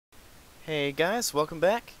Hey guys, welcome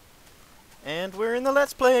back. And we're in the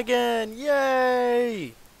Let's Play again!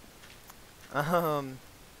 Yay! I'm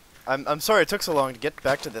sorry it took so long to get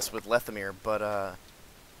back to this with Lethamyr, but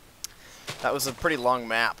that was a pretty long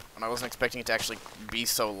map, and I wasn't expecting it to actually be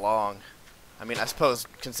so long. I mean, I suppose,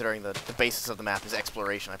 considering the basis of the map is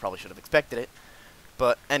exploration, I probably should have expected it.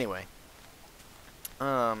 But anyway.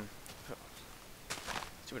 Stupid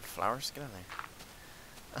flowers, get out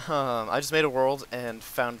of there. I just made a world and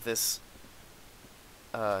found this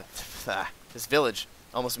this village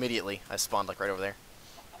almost immediately. I spawned like right over there.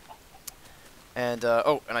 And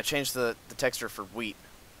oh, and I changed the texture for wheat.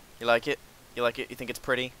 You like it? You like it? You think it's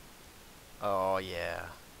pretty? Oh yeah.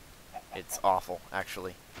 It's awful,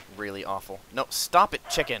 actually. Really awful. No, stop it,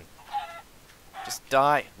 chicken. Just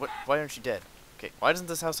die. What? Why aren't you dead? Okay, why doesn't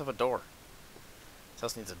this house have a door? This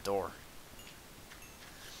house needs a door.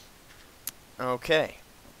 Okay.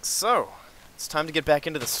 So, it's time to get back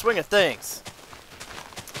into the swing of things.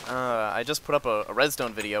 I just put up a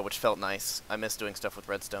redstone video, which felt nice. I miss doing stuff with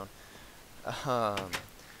redstone.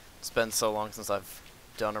 It's been so long since I've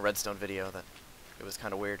done a redstone video that it was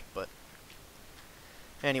kind of weird, but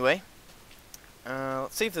anyway.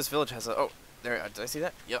 Let's see if this village has a... Oh, there, did I see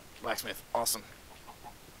that? Yep, blacksmith. Awesome.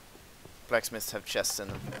 Blacksmiths have chests in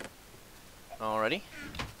them. Alrighty.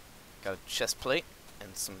 Got a chest plate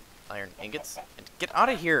and some iron ingots. And get out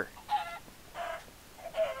of here!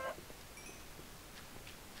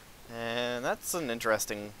 And that's an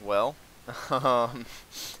interesting well.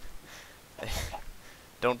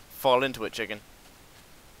 Don't fall into it, chicken.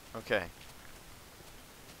 Okay.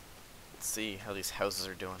 Let's see how these houses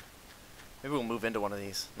are doing. Maybe we'll move into one of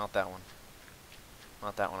these. Not that one.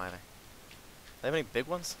 Not that one either. Do they have any big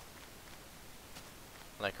ones?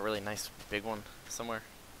 Like a really nice big one somewhere?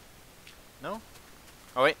 No?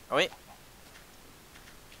 Oh wait, oh wait.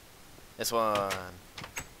 This one.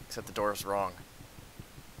 Except the door's wrong.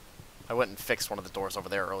 I went and fixed one of the doors over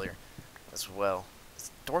there earlier as well.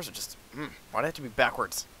 These doors are just... why'd it have to be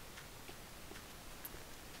backwards?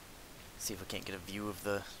 See if we can't get a view of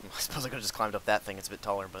the... I suppose I could have just climbed up that thing. It's a bit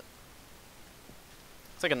taller, but...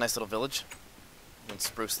 It's like a nice little village. We can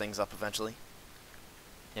spruce things up eventually.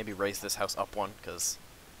 Maybe raise this house up one, because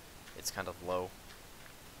it's kind of low.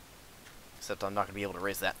 Except I'm not going to be able to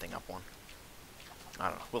raise that thing up one. I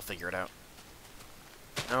don't know. We'll figure it out.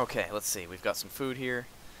 Okay, let's see. We've got some food here.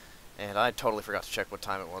 And I totally forgot to check what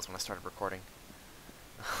time it was when I started recording.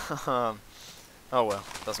 Oh well,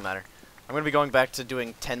 doesn't matter. I'm going to be going back to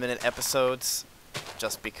doing 10-minute episodes,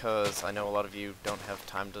 just because I know a lot of you don't have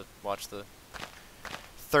time to watch the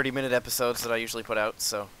 30-minute episodes that I usually put out,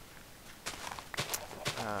 so...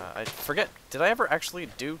 I forget, did I ever actually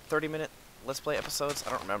do 30-minute Let's Play episodes? I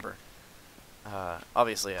don't remember.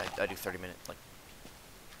 Obviously, I do 30-minute, like,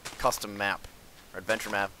 custom map, or adventure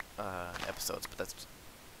map, episodes, but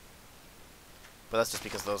that's just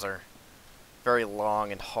because those are very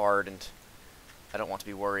long and hard, and I don't want to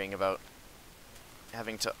be worrying about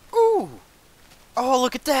having to... Ooh! Oh,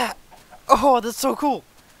 look at that! Oh, that's so cool!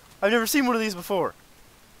 I've never seen one of these before!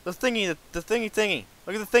 The thingy, the thingy.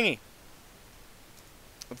 Look at the thingy!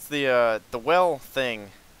 It's the well thing.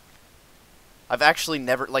 I've actually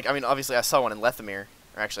never... Like, I mean, obviously I saw one in Lethamyr.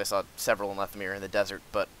 Or actually, I saw several in Lethamyr in the desert,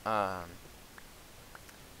 but,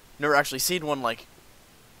 never actually seen one, like,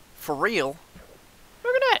 for real.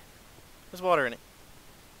 Look at that! There's water in it.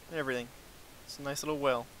 And everything. It's a nice little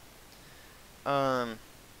well. Oh,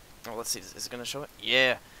 let's see. Is it going to show it?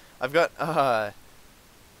 Yeah. I've got, I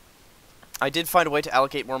did find a way to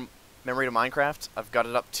allocate more memory to Minecraft. I've got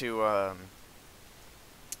it up to,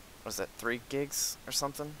 what is that, 3 gigs or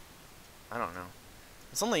something? I don't know.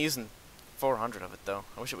 It's only using 400 of it, though.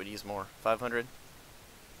 I wish it would use more. 500?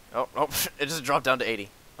 Oh, it just dropped down to 80.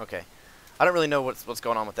 Okay. I don't really know what's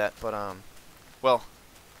going on with that, but, well...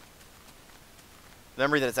 The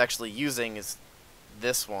memory that it's actually using is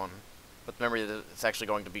this one, but the memory that it's actually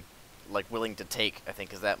going to be, like, willing to take, I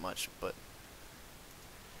think, is that much, but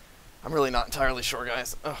I'm really not entirely sure,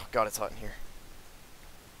 guys. Oh, God, it's hot in here.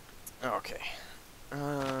 Okay.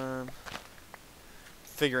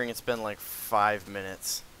 Figuring it's been, like, 5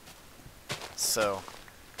 minutes. So,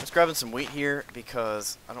 just grabbing some wheat here,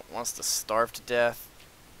 because I don't want us to starve to death.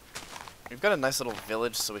 We've got a nice little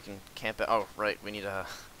village, so we can camp out. Oh, right, we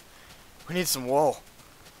need some wool.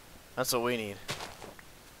 That's what we need.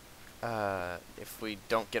 If we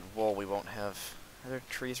don't get wool, we won't have... Are there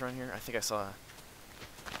trees around here? I think I saw...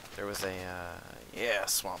 There was a, yeah,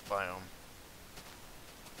 swamp biome.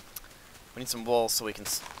 We need some wool so we can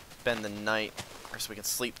spend the night, or so we can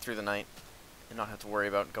sleep through the night, and not have to worry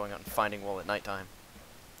about going out and finding wool at nighttime.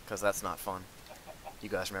 Because that's not fun. You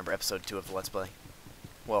guys remember episode 2 of the Let's Play.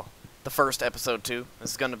 Well, the first episode, too.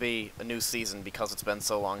 This is going to be a new season because it's been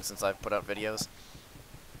so long since I've put out videos.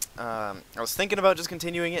 I was thinking about just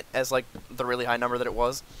continuing it as, like, the really high number that it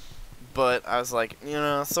was. But I was like, you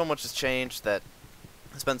know, so much has changed that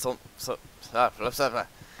it's been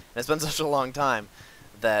it's been such a long time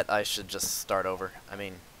that I should just start over. I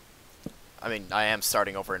mean, I am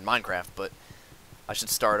starting over in Minecraft, but I should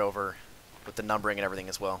start over with the numbering and everything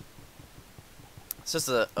as well. It's just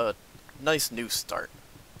a nice new start.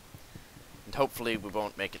 And hopefully we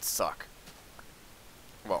won't make it suck.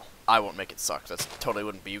 Well, I won't make it suck. That totally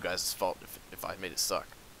wouldn't be you guys' fault if I made it suck.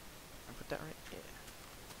 I put that right? Yeah.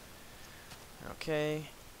 Okay.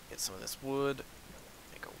 Get some of this wood.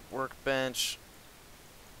 Make a workbench.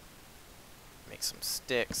 Make some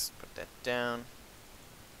sticks. Put that down.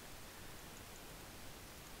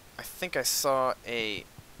 I think I saw a...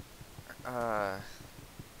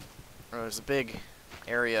 there's a big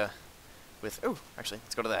area with... Ooh, actually,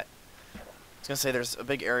 let's go to that. I was going to say there's a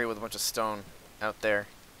big area with a bunch of stone out there.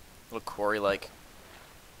 A little quarry-like.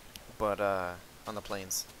 But, on the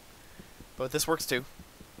plains. But this works too.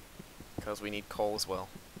 Because we need coal as well.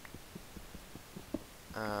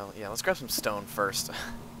 Yeah, let's grab some stone first.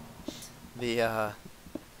 The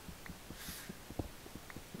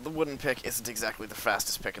wooden pick isn't exactly the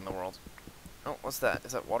fastest pick in the world. Oh, what's that?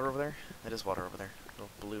 Is that water over there? That is water over there. A little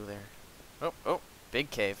blue there. Oh,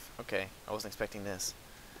 big cave. Okay, I wasn't expecting this.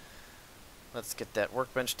 Let's get that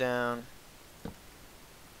workbench down.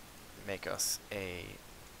 Make us a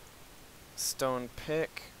stone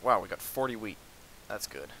pick. Wow, we got 40 wheat. That's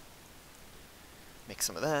good. Make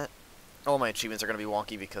some of that. All my achievements are going to be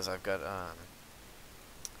wonky because I've got,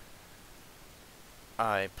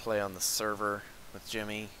 I play on the server with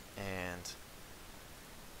Jimmy, and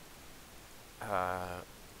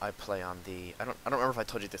I play on the... I don't remember if I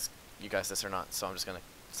told you guys this or not, so I'm just gonna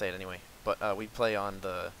say it anyway. But we play on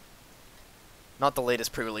the... Not the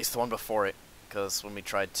latest pre-release, the one before it, because when we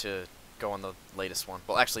tried to go on the latest one...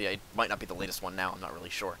 Well, actually, it might not be the latest one now, I'm not really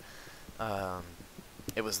sure.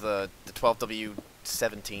 It was the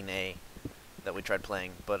 12W17A that we tried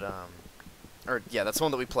playing, but, or, yeah, that's the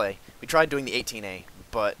one that we play. We tried doing the 18A,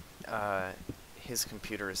 but, his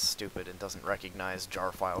computer is stupid and doesn't recognize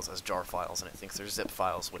jar files as jar files, and it thinks they're zip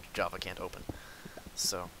files, which Java can't open.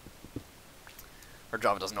 So, or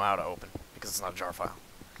Java doesn't know how to open, because it's not a jar file.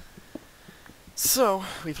 So,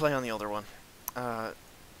 we play on the older one.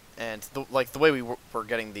 And, the way we were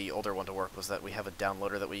getting the older one to work was that we have a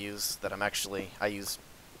downloader that we use, that I use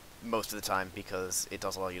most of the time, because it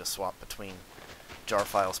does allow you to swap between jar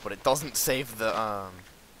files, but it doesn't save the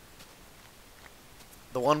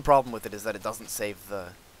one problem with it is that it doesn't save the...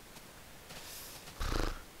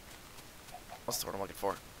 What's the word I'm looking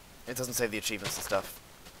for? It doesn't save the achievements and stuff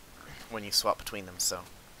when you swap between them, so...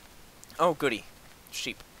 Oh, goody.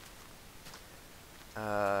 Sheep.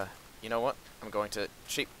 You know what? I'm going to...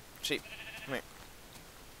 Sheep. Come here.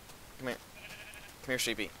 Come here,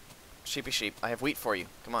 sheepy. Sheep. I have wheat for you.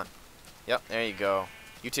 Come on. Yep, there you go.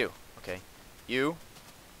 You too. Okay. You.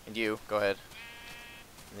 And you. Go ahead.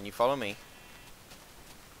 And then you follow me.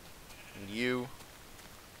 And you.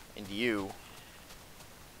 And you.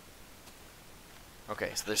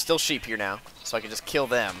 Okay, so there's still sheep here now, so I can just kill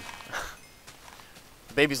them.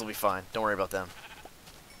 The babies will be fine. Don't worry about them.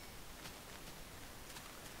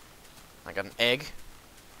 I got an egg.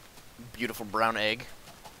 Beautiful brown egg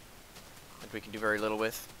that we can do very little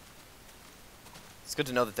with. It's good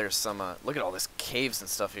to know that there's some, look at all this caves and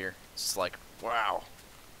stuff here. It's just like, wow.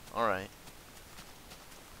 Alright.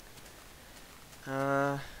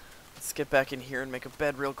 Let's get back in here and make a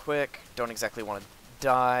bed real quick. Don't exactly want to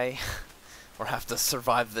die. Or have to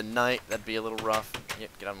survive the night. That'd be a little rough. Yeah,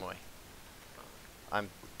 get out of my way. I'm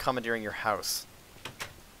commandeering your house.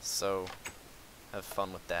 So, have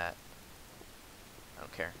fun with that. I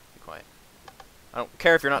don't care. Be quiet. I don't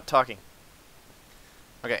care if you're not talking.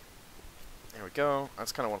 Okay. There we go. I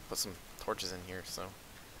just kind of want to put some torches in here so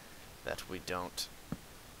that we don't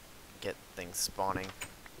get things spawning.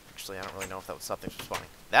 Actually, I don't really know if that would stop things from spawning.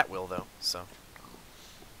 That will, though, so.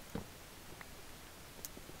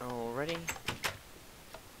 Alrighty.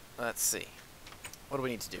 Let's see. What do we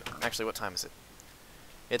need to do? Actually, what time is it?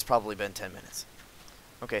 It's probably been 10 minutes.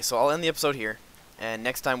 Okay, so I'll end the episode here. And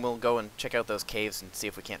next time we'll go and check out those caves and see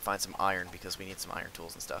if we can't find some iron, because we need some iron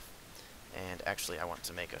tools and stuff. And actually, I want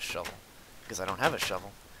to make a shovel, because I don't have a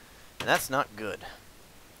shovel. And that's not good.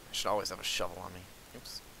 I should always have a shovel on me.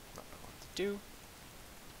 Oops. Not what I want to do.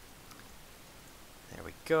 There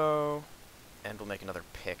we go. And we'll make another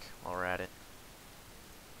pick while we're at it.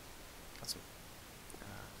 Got some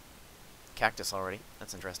cactus already.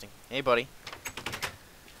 That's interesting. Hey, buddy.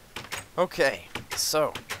 Okay,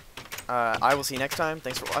 so I will see you next time.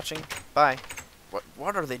 Thanks for watching. Bye.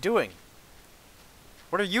 What are they doing?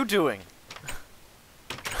 What are you doing?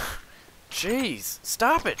 Jeez,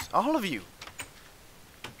 stop it, all of you.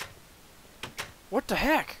 What the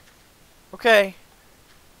heck? Okay.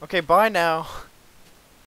 Okay, bye now.